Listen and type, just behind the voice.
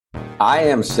I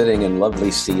am sitting in lovely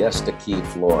Siesta Key,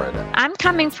 Florida. I'm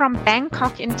coming from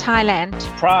Bangkok in Thailand.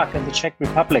 Prague in the Czech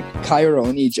Republic. Cairo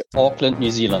in Egypt. Auckland,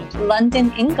 New Zealand.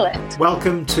 London, England.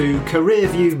 Welcome to Career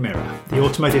View Mirror, the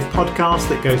automotive podcast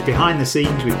that goes behind the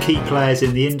scenes with key players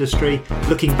in the industry,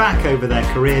 looking back over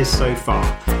their careers so far,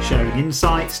 sharing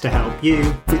insights to help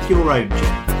you with your own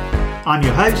journey. I'm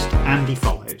your host, Andy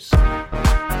Follows.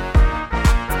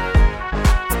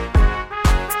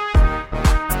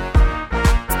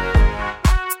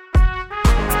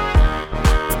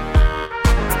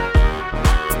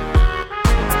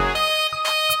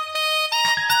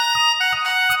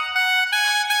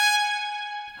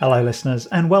 Hello listeners,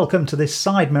 and welcome to this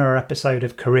side mirror episode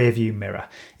of Career View Mirror.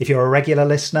 If you're a regular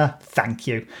listener, thank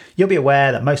you. You'll be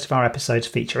aware that most of our episodes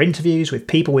feature interviews with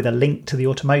people with a link to the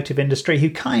automotive industry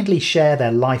who kindly share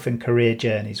their life and career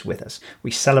journeys with us. We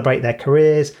celebrate their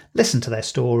careers, listen to their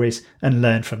stories, and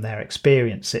learn from their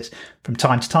experiences. From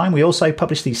time to time, we also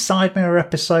publish these side mirror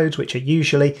episodes, which are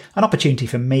usually an opportunity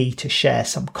for me to share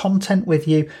some content with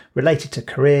you related to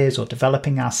careers or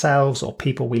developing ourselves or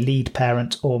people we lead,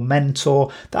 parent or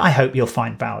mentor that I hope you'll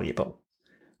find valuable.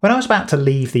 When I was about to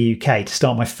leave the UK to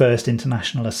start my first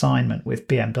international assignment with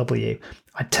BMW,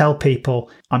 I'd tell people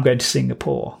I'm going to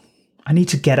Singapore. I need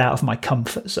to get out of my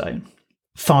comfort zone.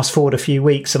 Fast forward a few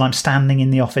weeks and I'm standing in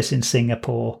the office in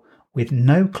Singapore with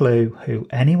no clue who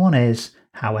anyone is,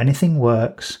 how anything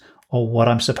works, or what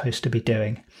I'm supposed to be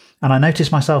doing. And I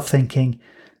noticed myself thinking,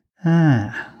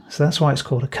 so that's why it's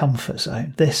called a comfort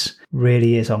zone. This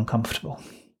really is uncomfortable.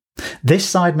 This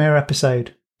side mirror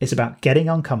episode is about getting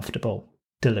uncomfortable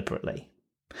deliberately.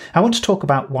 I want to talk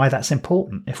about why that's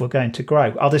important if we're going to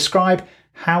grow. I'll describe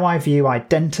how I view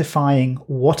identifying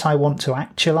what I want to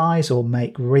actualize or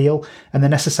make real and the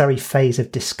necessary phase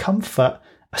of discomfort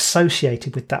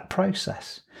associated with that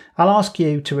process. I'll ask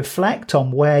you to reflect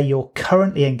on where you're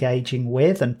currently engaging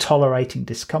with and tolerating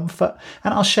discomfort,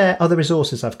 and I'll share other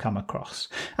resources I've come across.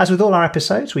 As with all our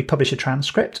episodes, we publish a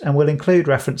transcript and we'll include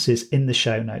references in the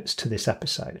show notes to this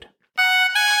episode.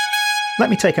 Let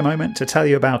me take a moment to tell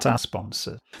you about our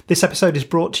sponsor. This episode is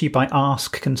brought to you by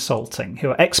Ask Consulting, who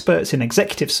are experts in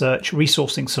executive search,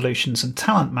 resourcing solutions and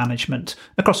talent management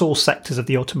across all sectors of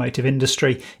the automotive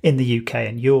industry in the UK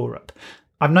and Europe.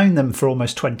 I've known them for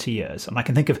almost 20 years, and I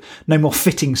can think of no more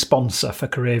fitting sponsor for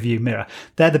Career View Mirror.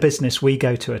 They're the business we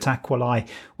go to at Aquali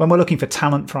when we're looking for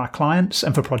talent for our clients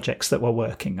and for projects that we're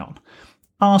working on.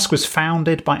 Ask was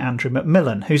founded by Andrew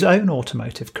McMillan, whose own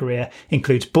automotive career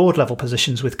includes board-level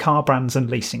positions with car brands and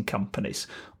leasing companies.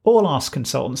 All Ask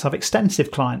consultants have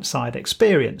extensive client-side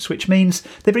experience, which means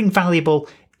they bring valuable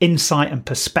insight and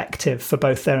perspective for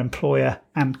both their employer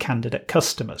and candidate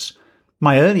customers.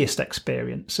 My earliest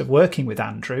experience of working with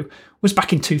Andrew was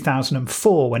back in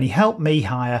 2004 when he helped me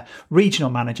hire regional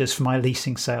managers for my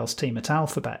leasing sales team at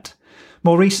Alphabet.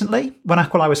 More recently, when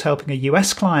Aquali was helping a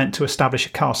US client to establish a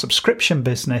car subscription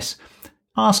business,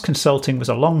 Ask Consulting was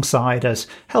alongside us,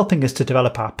 helping us to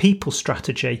develop our people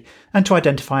strategy and to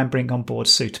identify and bring on board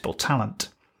suitable talent.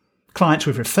 Clients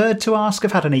we've referred to Ask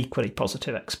have had an equally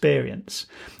positive experience.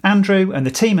 Andrew and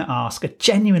the team at Ask are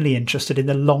genuinely interested in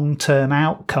the long-term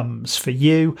outcomes for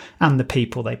you and the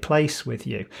people they place with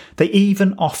you. They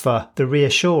even offer the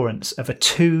reassurance of a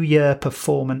 2-year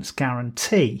performance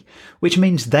guarantee, which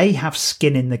means they have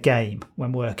skin in the game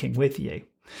when working with you.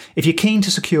 If you're keen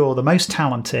to secure the most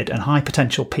talented and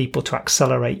high-potential people to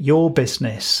accelerate your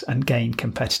business and gain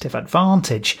competitive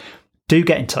advantage, do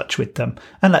get in touch with them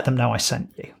and let them know I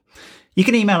sent you. You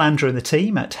can email Andrew and the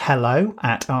team at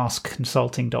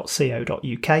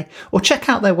hello@askconsulting.co.uk or check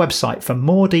out their website for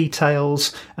more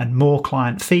details and more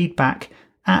client feedback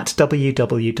at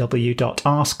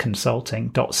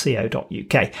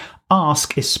www.askconsulting.co.uk.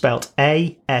 Ask is spelt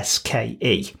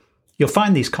ASKE. You'll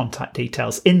find these contact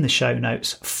details in the show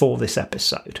notes for this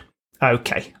episode.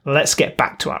 Okay, let's get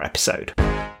back to our episode.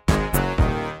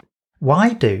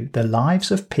 Why do the lives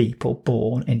of people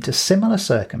born into similar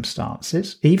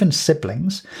circumstances, even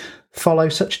siblings, follow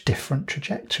such different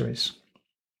trajectories?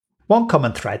 One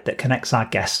common thread that connects our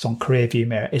guests on Career View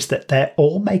Mirror is that they're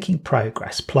all making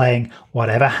progress playing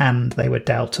whatever hand they were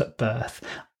dealt at birth.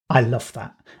 I love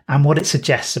that, and what it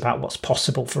suggests about what's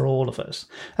possible for all of us.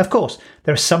 Of course,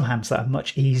 there are some hands that are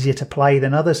much easier to play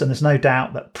than others, and there's no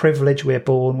doubt that privilege we're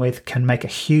born with can make a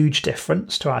huge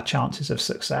difference to our chances of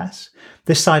success.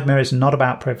 This side mirror is not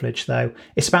about privilege, though.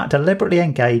 It's about deliberately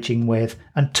engaging with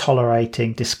and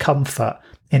tolerating discomfort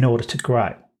in order to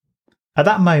grow. At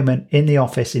that moment in the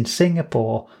office in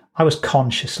Singapore, I was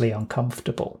consciously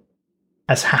uncomfortable.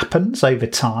 As happens over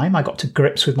time, I got to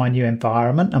grips with my new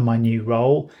environment and my new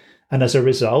role, And as a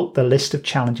result, the list of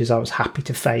challenges I was happy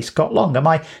to face got longer.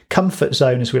 My comfort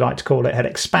zone, as we like to call it, had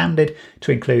expanded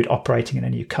to include operating in a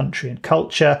new country and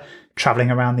culture,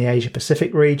 travelling around the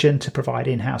Asia-Pacific region to provide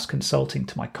in-house consulting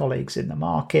to my colleagues in the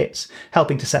markets,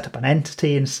 helping to set up an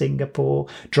entity in Singapore,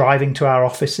 driving to our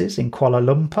offices in Kuala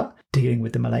Lumpur, dealing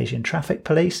with the Malaysian traffic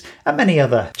police, and many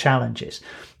other challenges.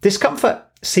 Discomfort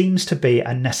seems to be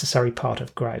a necessary part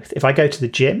of growth. If I go to the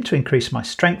gym to increase my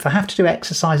strength, I have to do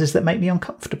exercises that make me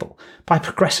uncomfortable. By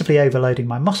progressively overloading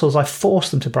my muscles, I force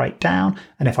them to break down,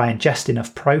 and if I ingest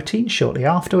enough protein shortly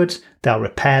afterwards, they'll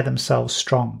repair themselves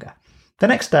stronger. The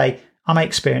next day, I may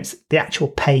experience the actual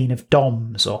pain of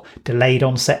DOMS or delayed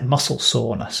onset muscle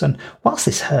soreness, and whilst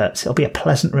this hurts, it'll be a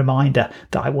pleasant reminder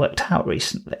that I worked out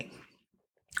recently.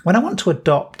 When I want to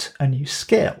adopt a new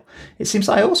skill, it seems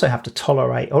I also have to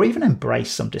tolerate or even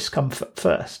embrace some discomfort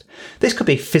first. This could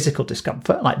be physical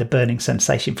discomfort, like the burning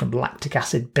sensation from lactic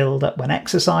acid buildup when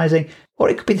exercising, or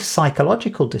it could be the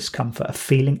psychological discomfort of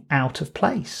feeling out of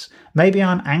place. Maybe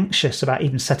I'm anxious about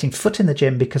even setting foot in the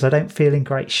gym because I don't feel in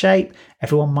great shape,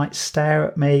 everyone might stare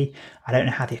at me, I don't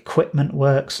know how the equipment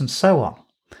works, and so on.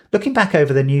 Looking back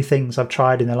over the new things I've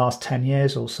tried in the last 10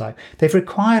 years or so, they've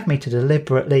required me to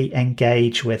deliberately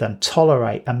engage with and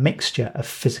tolerate a mixture of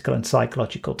physical and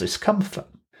psychological discomfort.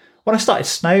 When I started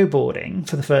snowboarding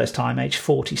for the first time, aged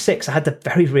 46, I had the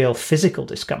very real physical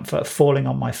discomfort of falling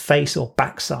on my face or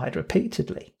backside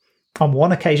repeatedly. On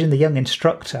one occasion, the young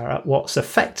instructor at what's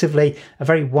effectively a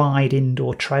very wide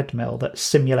indoor treadmill that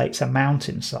simulates a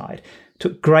mountainside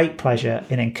took great pleasure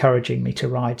in encouraging me to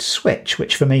ride switch,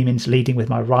 which for me means leading with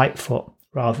my right foot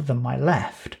rather than my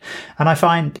left. And I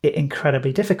find it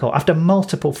incredibly difficult. After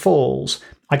multiple falls,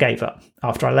 I gave up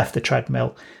after I left the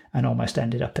treadmill and almost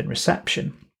ended up in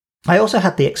reception. I also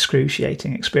had the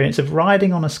excruciating experience of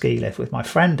riding on a ski lift with my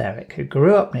friend Eric, who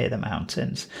grew up near the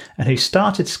mountains and who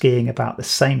started skiing about the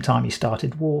same time he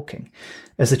started walking.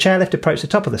 As the chairlift approached the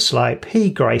top of the slope,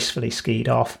 he gracefully skied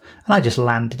off and I just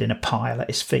landed in a pile at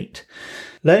his feet.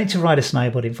 Learning to ride a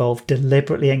snowboard involved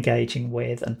deliberately engaging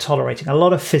with and tolerating a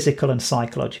lot of physical and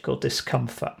psychological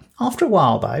discomfort. After a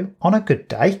while though, on a good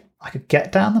day, I could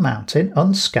get down the mountain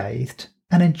unscathed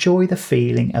and enjoy the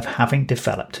feeling of having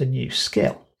developed a new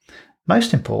skill.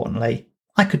 Most importantly,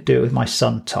 I could do it with my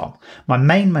son Tom. My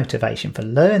main motivation for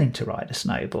learning to ride a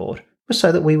snowboard was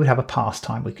so that we would have a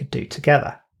pastime we could do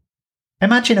together.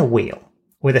 Imagine a wheel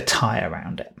with a tyre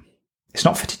around it. It's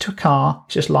not fitted to a car,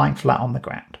 it's just lying flat on the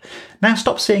ground. Now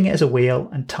stop seeing it as a wheel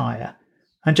and tyre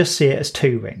and just see it as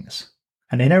two rings.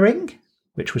 An inner ring,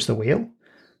 which was the wheel,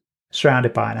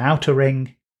 surrounded by an outer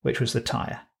ring, which was the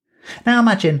tyre. Now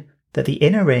imagine that the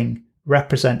inner ring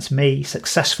represents me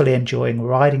successfully enjoying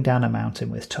riding down a mountain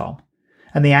with Tom,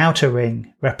 and the outer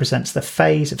ring represents the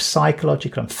phase of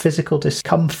psychological and physical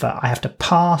discomfort I have to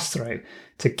pass through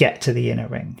to get to the inner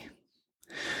ring.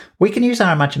 We can use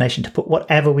our imagination to put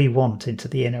whatever we want into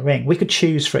the inner ring. We could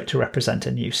choose for it to represent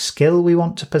a new skill we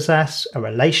want to possess, a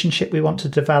relationship we want to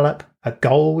develop, a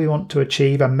goal we want to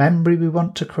achieve, a memory we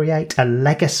want to create, a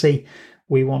legacy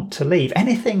we want to leave,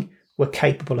 anything we're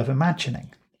capable of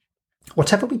imagining.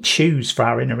 Whatever we choose for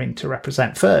our inner ring to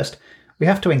represent, first, we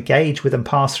have to engage with and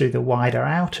pass through the wider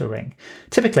outer ring.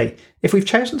 Typically, if we've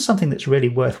chosen something that's really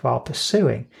worthwhile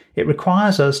pursuing, it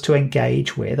requires us to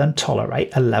engage with and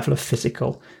tolerate a level of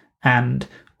physical and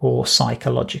or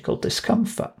psychological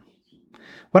discomfort.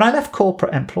 When I left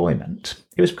corporate employment,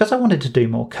 it was because I wanted to do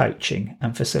more coaching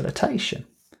and facilitation.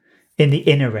 In the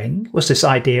inner ring was this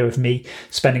idea of me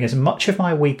spending as much of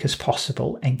my week as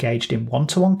possible engaged in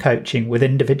one-to-one coaching with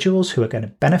individuals who are going to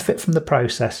benefit from the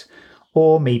process,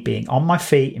 or me being on my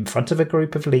feet in front of a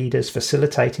group of leaders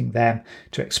facilitating them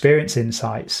to experience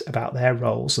insights about their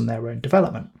roles and their own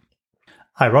development.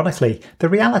 Ironically, the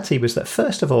reality was that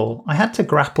first of all, I had to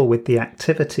grapple with the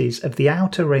activities of the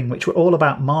outer ring, which were all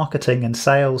about marketing and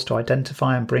sales to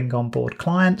identify and bring on board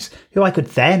clients who I could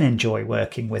then enjoy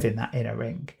working with in that inner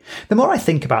ring. The more I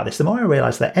think about this, the more I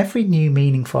realise that every new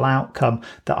meaningful outcome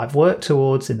that I've worked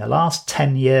towards in the last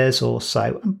 10 years or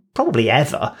so, and probably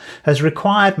ever, has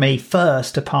required me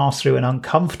first to pass through an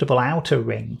uncomfortable outer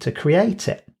ring to create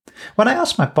it. When I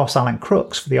asked my boss Alan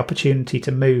Crooks for the opportunity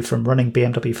to move from running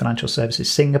BMW Financial Services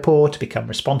Singapore to become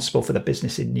responsible for the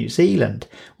business in New Zealand,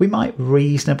 we might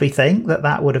reasonably think that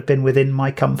that would have been within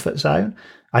my comfort zone.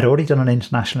 I'd already done an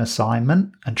international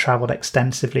assignment and travelled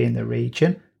extensively in the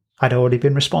region. I'd already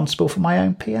been responsible for my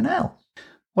own P&L.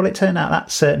 Well, it turned out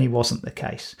that certainly wasn't the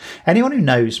case. Anyone who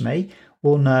knows me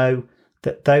will know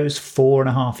that those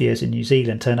 4.5 years in New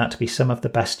Zealand turned out to be some of the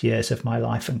best years of my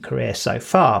life and career so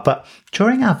far. But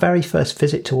during our very first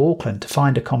visit to Auckland to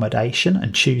find accommodation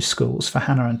and choose schools for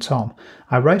Hannah and Tom,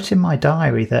 I wrote in my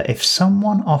diary that if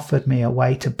someone offered me a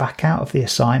way to back out of the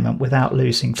assignment without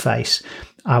losing face,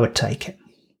 I would take it.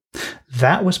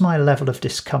 That was my level of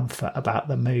discomfort about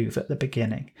the move at the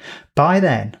beginning. By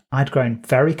then, I'd grown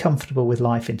very comfortable with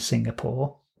life in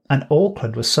Singapore, and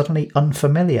Auckland was suddenly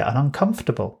unfamiliar and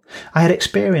uncomfortable. I had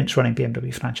experience running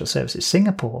BMW Financial Services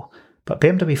Singapore, but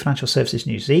BMW Financial Services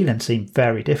New Zealand seemed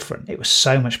very different. It was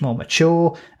so much more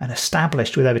mature and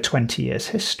established with over 20 years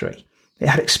history. It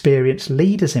had experienced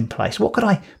leaders in place. What could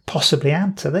I possibly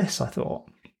add to this, I thought?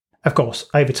 Of course,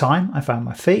 over time, I found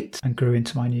my feet and grew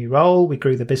into my new role. We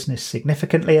grew the business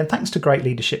significantly, and thanks to great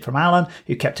leadership from Alan,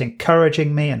 who kept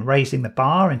encouraging me and raising the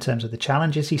bar in terms of the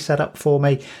challenges he set up for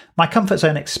me, my comfort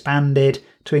zone expanded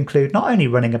to include not only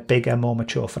running a bigger, more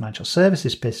mature financial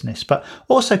services business, but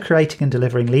also creating and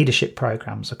delivering leadership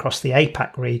programs across the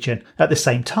APAC region at the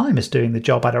same time as doing the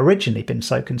job I'd originally been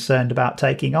so concerned about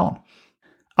taking on.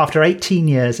 After 18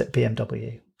 years at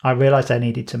BMW, I realised I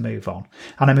needed to move on,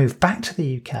 and I moved back to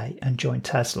the UK and joined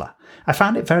Tesla. I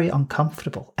found it very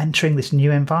uncomfortable entering this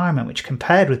new environment, which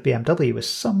compared with BMW was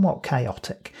somewhat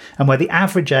chaotic, and where the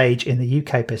average age in the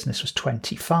UK business was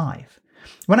 25.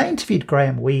 When I interviewed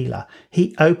Graham Wheeler,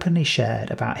 he openly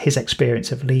shared about his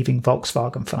experience of leaving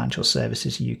Volkswagen Financial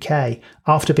Services UK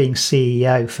after being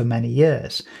CEO for many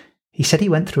years. He said he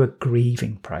went through a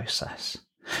grieving process.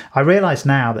 I realise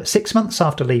now that 6 months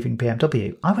after leaving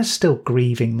BMW, I was still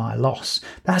grieving my loss.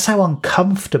 That's how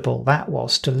uncomfortable that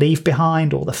was, to leave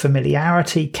behind all the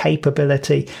familiarity,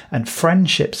 capability and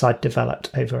friendships I'd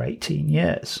developed over 18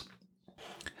 years.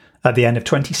 At the end of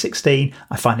 2016,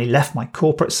 I finally left my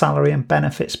corporate salary and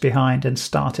benefits behind and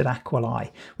started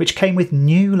Aquali, which came with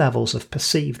new levels of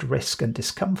perceived risk and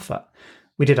discomfort.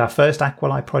 We did our first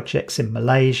Aquali projects in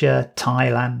Malaysia,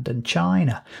 Thailand and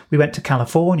China. We went to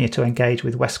California to engage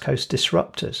with West Coast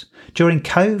disruptors. During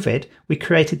COVID, we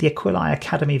created the Aquili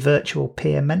Academy virtual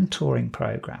peer mentoring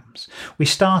programs. We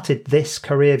started this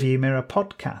Career View Mirror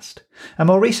podcast. And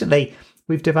more recently,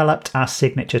 we've developed our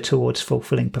signature Towards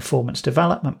Fulfilling Performance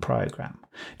development program.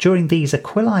 During these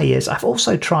Aquili years, I've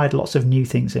also tried lots of new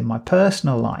things in my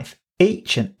personal life.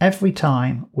 Each and every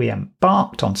time we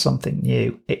embarked on something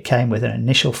new, it came with an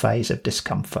initial phase of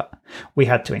discomfort. We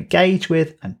had to engage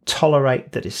with and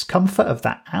tolerate the discomfort of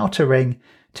that outer ring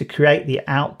to create the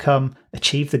outcome,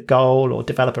 achieve the goal, or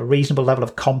develop a reasonable level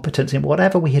of competence in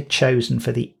whatever we had chosen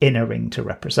for the inner ring to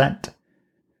represent.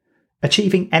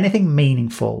 Achieving anything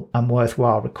meaningful and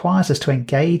worthwhile requires us to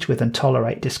engage with and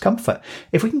tolerate discomfort.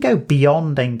 If we can go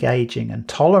beyond engaging and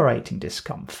tolerating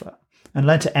discomfort, and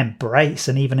learn to embrace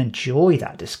and even enjoy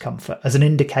that discomfort as an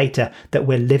indicator that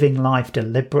we're living life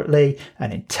deliberately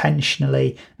and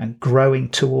intentionally and growing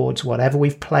towards whatever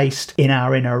we've placed in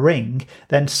our inner ring,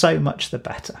 then so much the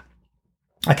better.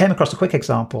 I came across a quick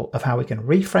example of how we can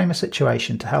reframe a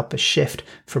situation to help us shift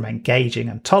from engaging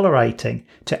and tolerating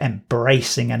to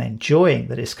embracing and enjoying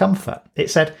the discomfort. It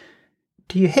said,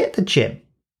 do you hit the gym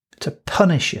to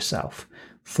punish yourself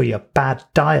for your bad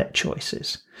diet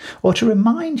choices, or to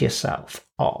remind yourself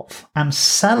of and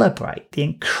celebrate the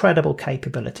incredible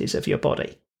capabilities of your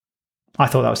body? I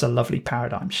thought that was a lovely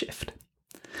paradigm shift.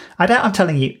 I doubt I'm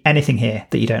telling you anything here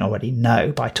that you don't already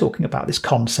know by talking about this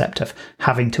concept of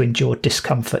having to endure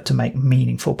discomfort to make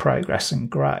meaningful progress and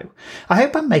grow. I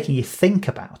hope I'm making you think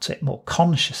about it more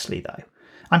consciously, though.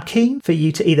 I'm keen for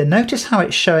you to either notice how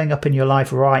it's showing up in your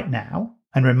life right now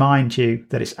and remind you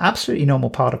that it's absolutely normal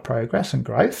part of progress and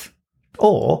growth,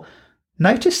 or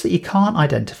notice that you can't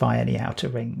identify any outer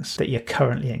rings that you're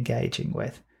currently engaging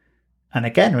with, and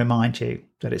again remind you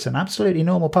that it's an absolutely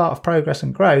normal part of progress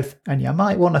and growth, and you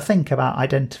might want to think about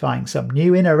identifying some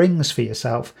new inner rings for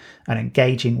yourself and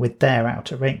engaging with their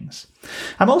outer rings.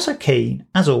 I'm also keen,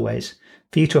 as always,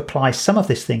 for you to apply some of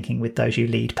this thinking with those you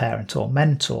lead, parent or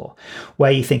mentor,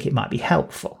 where you think it might be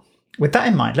helpful. With that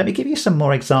in mind, let me give you some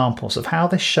more examples of how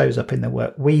this shows up in the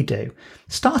work we do,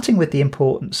 starting with the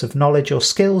importance of knowledge or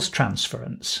skills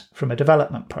transference from a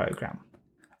development program.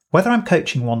 Whether I'm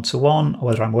coaching one-to-one or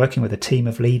whether I'm working with a team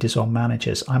of leaders or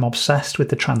managers, I'm obsessed with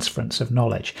the transference of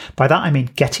knowledge. By that I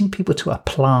mean getting people to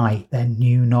apply their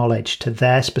new knowledge to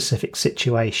their specific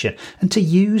situation and to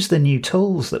use the new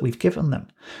tools that we've given them.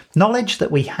 Knowledge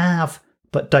that we have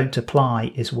but don't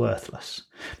apply is worthless.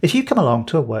 If you come along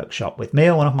to a workshop with me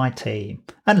or one of my team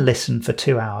and listen for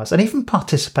 2 hours and even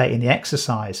participate in the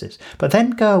exercises, but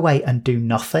then go away and do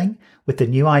nothing with the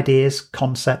new ideas,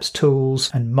 concepts, tools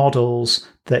and models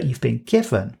that you've been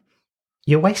given,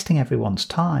 you're wasting everyone's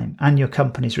time and your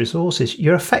company's resources.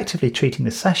 You're effectively treating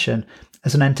the session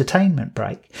as an entertainment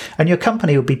break. And your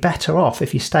company would be better off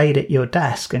if you stayed at your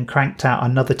desk and cranked out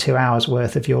another 2 hours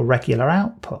worth of your regular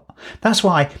output. That's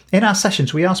why in our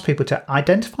sessions, we ask people to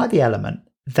identify the element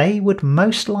they would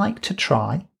most like to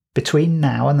try between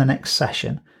now and the next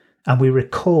session, and we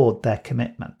record their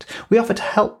commitment. We offer to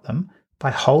help them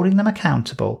by holding them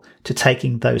accountable to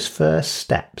taking those first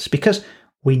steps, because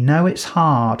we know it's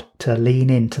hard to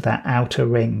lean into that outer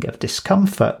ring of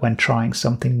discomfort when trying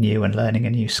something new and learning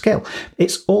a new skill.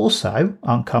 It's also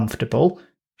uncomfortable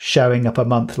showing up a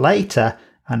month later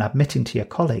and admitting to your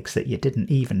colleagues that you didn't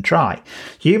even try.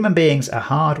 Human beings are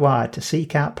hardwired to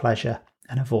seek out pleasure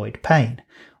and avoid pain.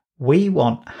 We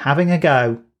want having a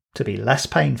go to be less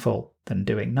painful than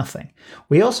doing nothing.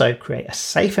 We also create a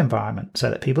safe environment so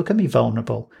that people can be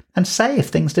vulnerable and say if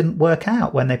things didn't work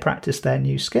out when they practice their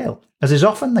new skill, as is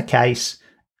often the case,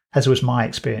 as was my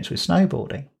experience with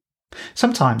snowboarding.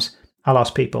 Sometimes I'll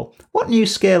ask people what new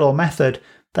skill or method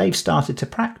they've started to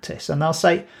practice, and they'll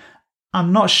say,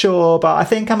 I'm not sure, but I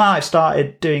think I might have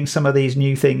started doing some of these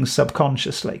new things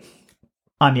subconsciously.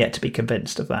 I'm yet to be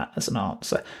convinced of that as an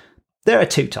answer. There are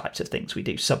two types of things we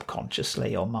do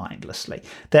subconsciously or mindlessly.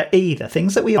 They're either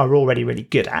things that we are already really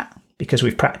good at because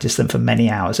we've practiced them for many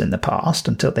hours in the past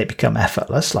until they become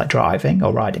effortless, like driving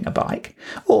or riding a bike,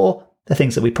 or the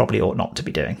things that we probably ought not to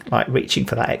be doing, like reaching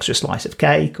for that extra slice of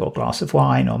cake or glass of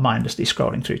wine or mindlessly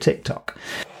scrolling through TikTok.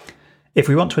 If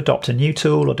we want to adopt a new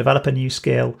tool or develop a new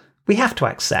skill, we have to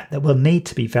accept that we'll need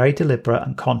to be very deliberate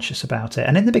and conscious about it.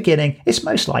 And in the beginning, it's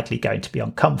most likely going to be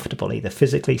uncomfortable, either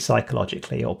physically,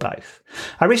 psychologically, or both.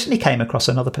 I recently came across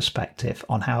another perspective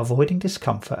on how avoiding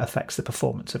discomfort affects the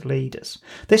performance of leaders.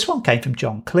 This one came from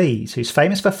John Cleese, who's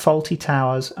famous for Fawlty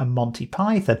Towers and Monty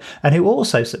Python, and who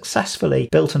also successfully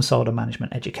built and sold a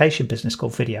management education business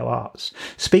called Video Arts.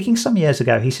 Speaking some years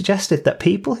ago, he suggested that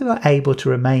people who are able to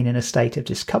remain in a state of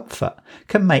discomfort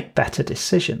can make better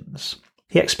decisions.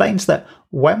 He explains that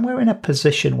when we're in a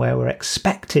position where we're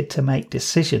expected to make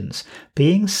decisions,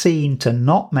 being seen to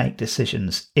not make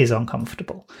decisions is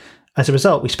uncomfortable. As a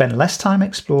result, we spend less time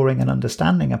exploring and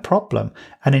understanding a problem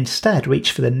and instead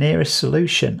reach for the nearest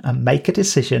solution and make a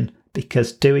decision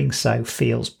because doing so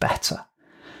feels better.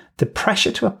 The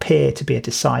pressure to appear to be a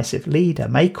decisive leader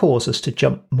may cause us to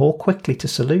jump more quickly to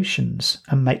solutions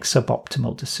and make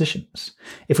suboptimal decisions.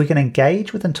 If we can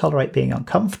engage with and tolerate being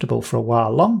uncomfortable for a while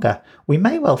longer, we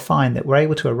may well find that we're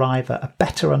able to arrive at a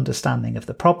better understanding of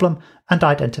the problem and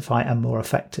identify a more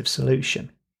effective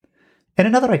solution. In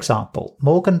another example,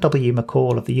 Morgan W.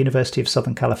 McCall of the University of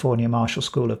Southern California Marshall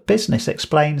School of Business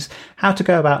explains how to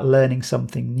go about learning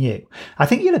something new. I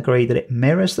think you'll agree that it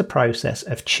mirrors the process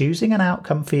of choosing an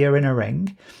outcome for your inner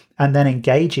ring and then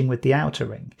engaging with the outer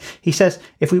ring. He says,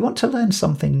 if we want to learn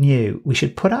something new, we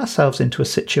should put ourselves into a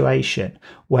situation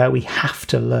where we have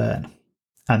to learn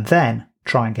and then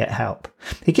try and get help.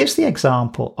 He gives the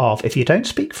example of if you don't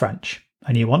speak French,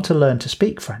 and you want to learn to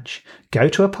speak French, go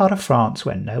to a part of France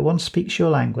where no one speaks your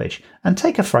language and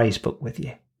take a phrase book with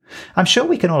you. I'm sure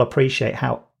we can all appreciate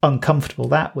how uncomfortable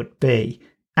that would be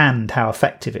and how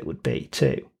effective it would be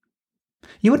too.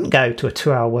 You wouldn't go to a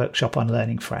 2-hour workshop on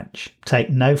learning French, take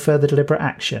no further deliberate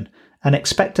action, and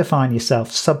expect to find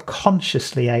yourself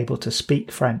subconsciously able to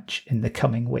speak French in the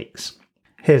coming weeks.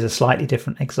 Here's a slightly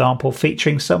different example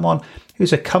featuring someone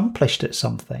who's accomplished at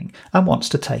something and wants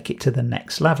to take it to the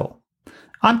next level.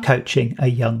 I'm coaching a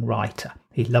young writer.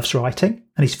 He loves writing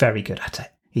and he's very good at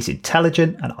it. He's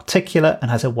intelligent and articulate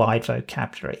and has a wide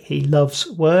vocabulary. He loves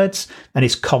words and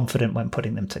is confident when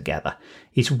putting them together.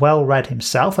 He's well read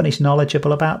himself and he's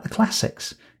knowledgeable about the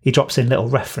classics. He drops in little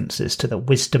references to the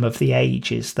wisdom of the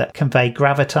ages that convey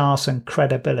gravitas and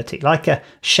credibility, like a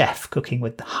chef cooking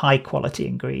with high-quality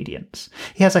ingredients.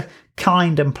 He has a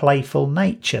kind and playful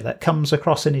nature that comes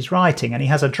across in his writing, and he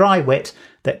has a dry wit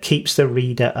that keeps the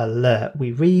reader alert.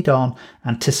 We read on,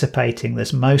 anticipating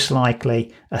there's most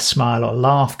likely a smile or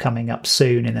laugh coming up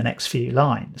soon in the next few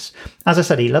lines. As I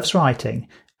said, he loves writing,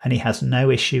 and he has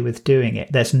no issue with doing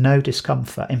it. There's no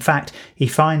discomfort. In fact, he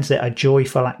finds it a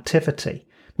joyful activity.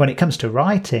 When it comes to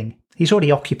writing, he's already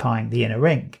occupying the inner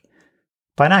ring.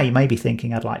 By now you may be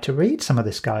thinking, I'd like to read some of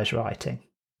this guy's writing.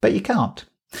 But you can't.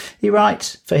 He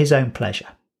writes for his own pleasure.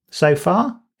 So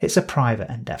far, it's a private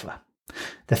endeavour.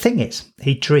 The thing is,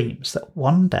 he dreams that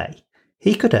one day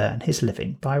he could earn his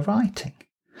living by writing.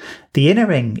 The inner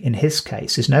ring, in his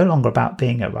case, is no longer about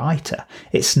being a writer.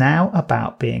 It's now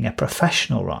about being a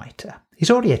professional writer. He's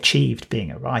already achieved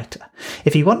being a writer.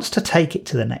 If he wants to take it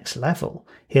to the next level,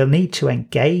 he'll need to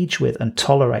engage with and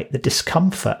tolerate the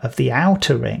discomfort of the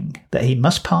outer ring that he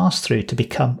must pass through to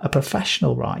become a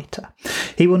professional writer.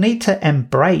 He will need to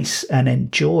embrace and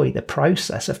enjoy the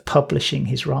process of publishing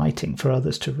his writing for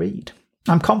others to read.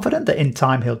 I'm confident that in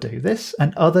time he'll do this,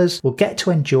 and others will get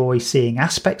to enjoy seeing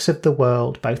aspects of the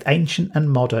world, both ancient and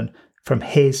modern, from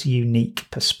his unique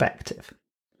perspective.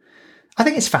 I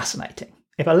think it's fascinating,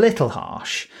 if a little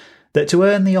harsh, that to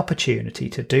earn the opportunity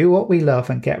to do what we love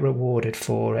and get rewarded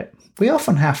for it, we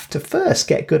often have to first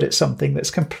get good at something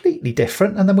that's completely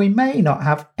different and then we may not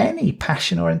have any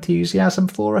passion or enthusiasm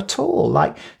for at all,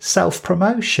 like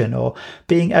self-promotion or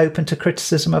being open to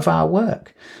criticism of our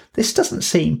work. This doesn't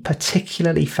seem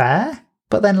particularly fair,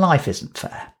 but then life isn't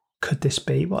fair. Could this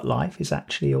be what life is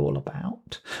actually all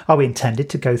about? Are we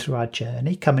intended to go through our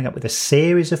journey, coming up with a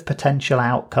series of potential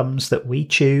outcomes that we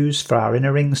choose for our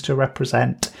inner rings to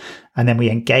represent, and then we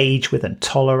engage with and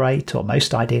tolerate, or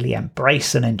most ideally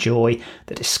embrace and enjoy,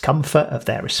 the discomfort of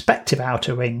their respective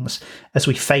outer rings as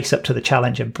we face up to the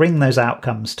challenge and bring those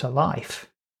outcomes to life?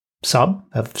 Some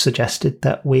have suggested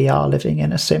that we are living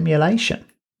in a simulation.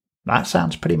 That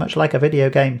sounds pretty much like a video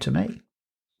game to me.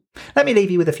 Let me leave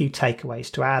you with a few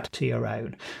takeaways to add to your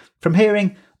own. From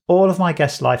hearing all of my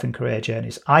guests' life and career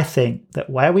journeys, I think that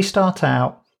where we start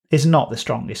out is not the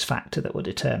strongest factor that will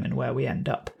determine where we end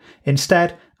up.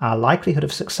 Instead, our likelihood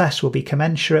of success will be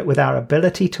commensurate with our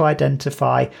ability to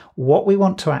identify what we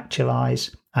want to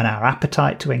actualize, and our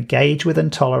appetite to engage with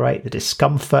and tolerate the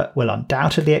discomfort we'll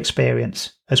undoubtedly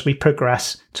experience as we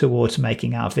progress towards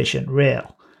making our vision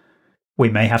real. We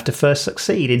may have to first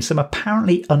succeed in some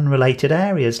apparently unrelated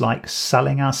areas like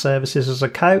selling our services as a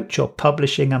coach or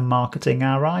publishing and marketing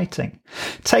our writing.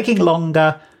 Taking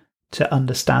longer to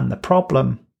understand the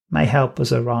problem may help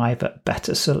us arrive at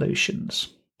better solutions.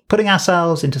 Putting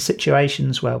ourselves into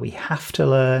situations where we have to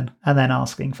learn and then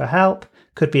asking for help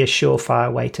could be a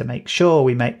surefire way to make sure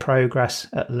we make progress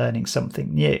at learning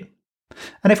something new.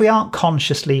 And if we aren't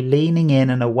consciously leaning in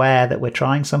and aware that we're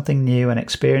trying something new and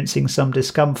experiencing some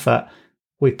discomfort,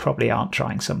 we probably aren't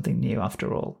trying something new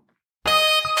after all.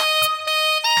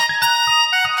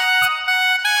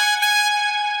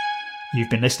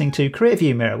 You've been listening to Career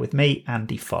View Mirror with me,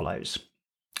 Andy Follows.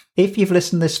 If you've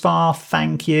listened this far,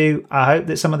 thank you. I hope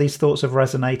that some of these thoughts have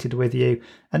resonated with you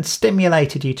and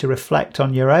stimulated you to reflect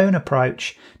on your own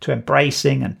approach to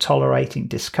embracing and tolerating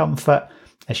discomfort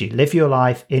as you live your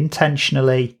life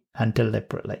intentionally and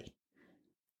deliberately.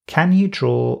 Can you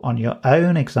draw on your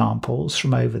own examples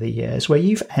from over the years where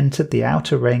you've entered the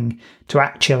outer ring to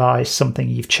actualize something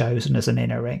you've chosen as an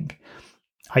inner ring?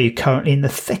 Are you currently in the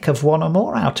thick of one or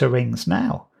more outer rings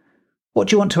now? What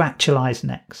do you want to actualize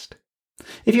next?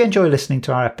 If you enjoy listening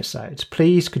to our episodes,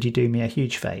 please could you do me a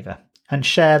huge favour and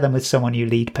share them with someone you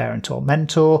lead, parent or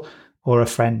mentor, or a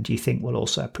friend you think will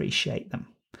also appreciate them.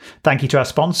 Thank you to our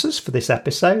sponsors for this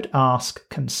episode, Ask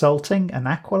Consulting and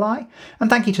Aquali, and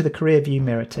thank you to the Career View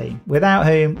Mirror team, without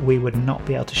whom we would not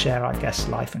be able to share our guests'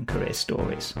 life and career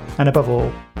stories. And above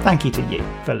all, thank you to you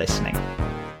for listening.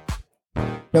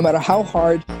 No matter how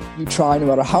hard you try, no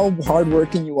matter how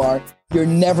hardworking you are, you're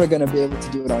never going to be able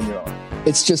to do it on your own.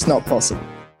 It's just not possible.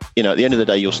 You know, at the end of the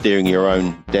day, you're steering your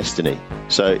own destiny.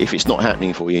 So if it's not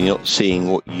happening for you, and you're not seeing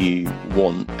what you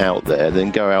want out there, then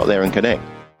go out there and connect.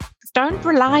 Don't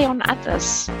rely on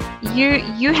others.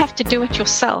 You have to do it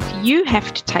yourself. You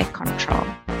have to take control.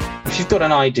 If you've got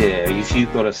an idea, if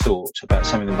you've got a thought about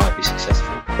something that might be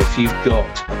successful, if you've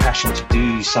got a passion to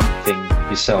do something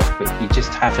yourself, but you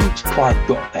just haven't quite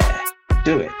got there,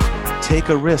 do it. Take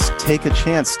a risk, take a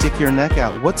chance, stick your neck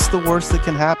out. What's the worst that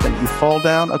can happen? You fall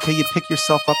down, okay, you pick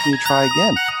yourself up and you try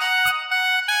again.